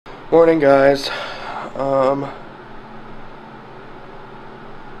Morning, guys.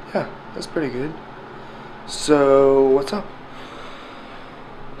 Yeah, that's pretty good. So, what's up?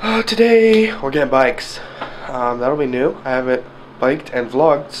 Today, we're getting bikes. That'll be new. I haven't biked and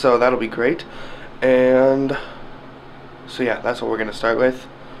vlogged, so that'll be great. And, so yeah, that's what we're gonna start with.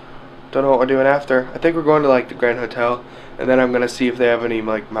 Don't know what we're doing after. I think we're going to, like, the Grand Hotel, and then I'm gonna see if they have any,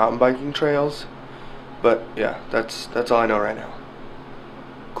 like, mountain biking trails. But, yeah, that's all I know right now.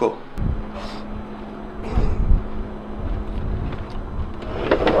 Cool.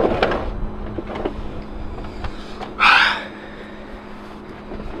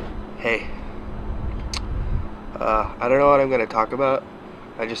 Hey. I don't know what I'm gonna talk about.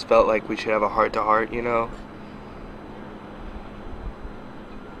 I just felt like we should have a heart-to-heart, you know?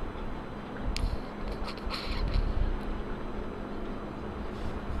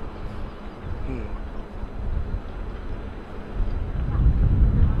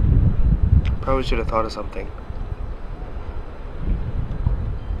 Probably should have thought of something.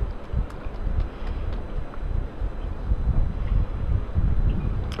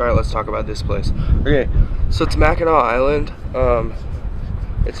 Alright, let's talk about this place. Okay, so it's Mackinac Island.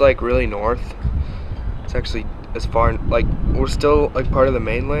 It's like really north. It's actually as far, like, we're still like part of the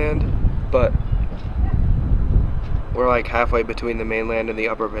mainland, but we're like halfway between the mainland and the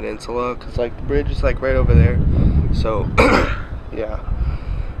Upper Peninsula, because like the bridge is like right over there. So yeah.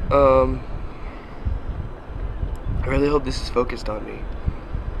 I really hope this is focused on me.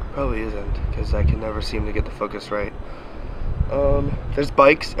 Probably isn't, because I can never seem to get the focus right. There's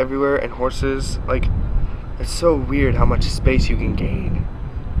bikes everywhere and horses. Like, it's so weird how much space you can gain,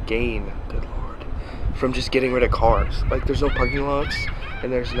 good lord, from just getting rid of cars. Like, there's no parking lots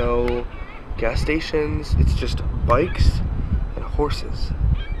and there's no gas stations. It's just bikes and horses.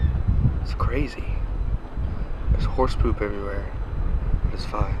 It's crazy. There's horse poop everywhere, but it's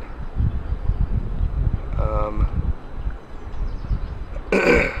fine.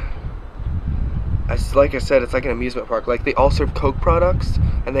 Like I said, it's like an amusement park. Like, they all serve Coke products,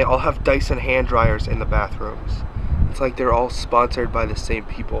 and they all have Dyson hand dryers in the bathrooms. It's like they're all sponsored by the same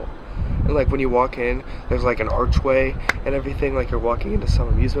people. And like when you walk in, there's like an archway and everything, like you're walking into some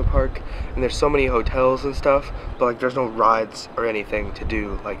amusement park. And there's so many hotels and stuff, but like there's no rides or anything to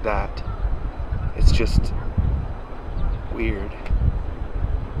do like that. It's just weird.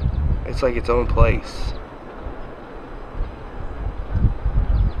 It's like its own place.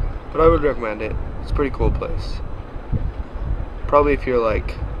 But I would recommend it. It's a pretty cool place. Probably if you're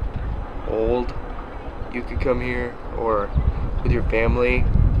like old, you could come here, or with your family.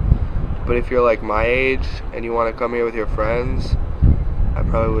 But if you're like my age and you want to come here with your friends, I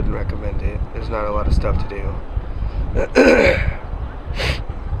probably wouldn't recommend it. There's not a lot of stuff to do.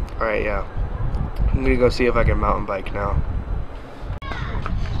 Alright, yeah. I'm gonna go see if I can mountain bike now.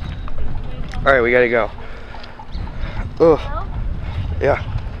 Alright, we gotta go. Ugh. Yeah.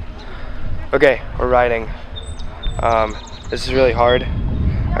 Okay, we're riding. This is really hard.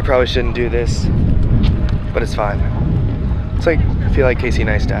 I probably shouldn't do this, but it's fine. It's like, I feel like Casey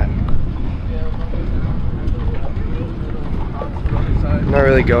Neistat. I'm not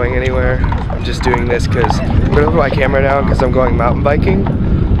really going anywhere. I'm just doing this because I'm gonna put my camera down because I'm going mountain biking.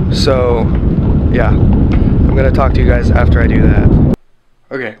 So, yeah. I'm gonna talk to you guys after I do that.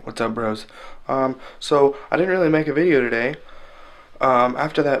 Okay, what's up, bros? So I didn't really make a video today.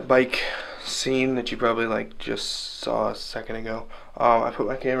 After that bike scene that you probably like just saw a second ago, I put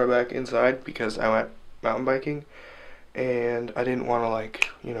my camera back inside because I went mountain biking, and I didn't want to, like,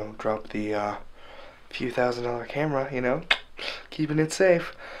 you know, drop the few $1,000 camera, you know, keeping it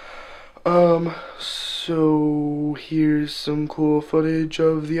safe. So here's some cool footage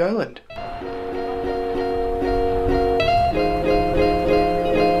of the island.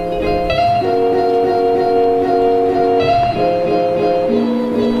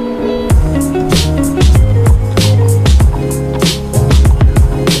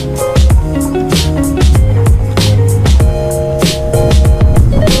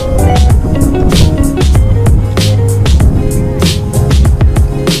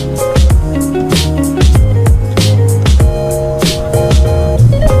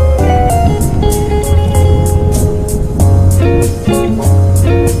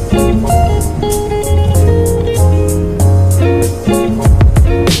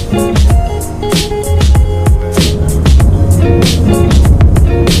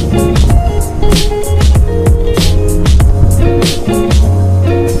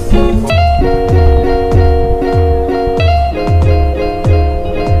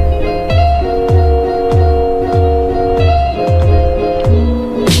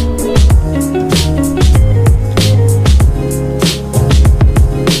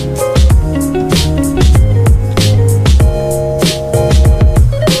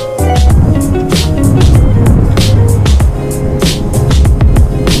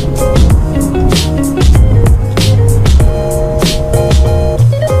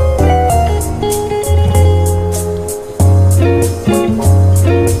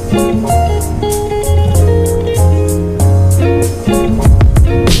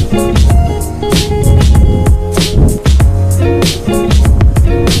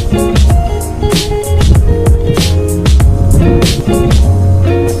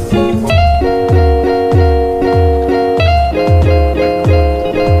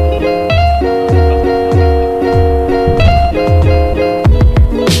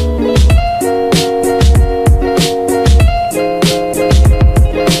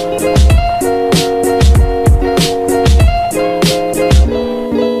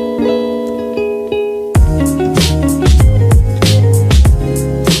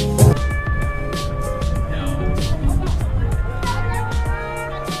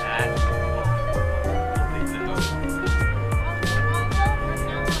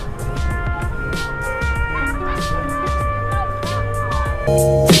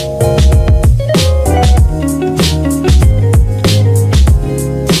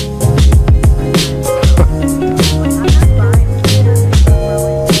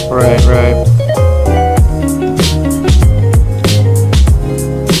 Right, right.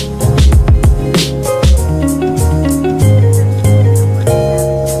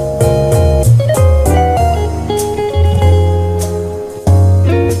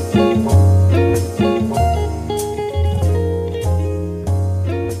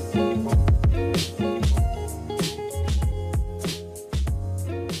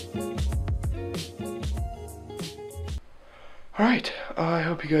 Alright, I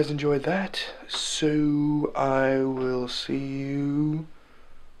hope you guys enjoyed that. So, I will see you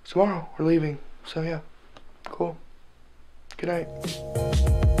tomorrow. We're leaving. So, yeah. Cool. Good night.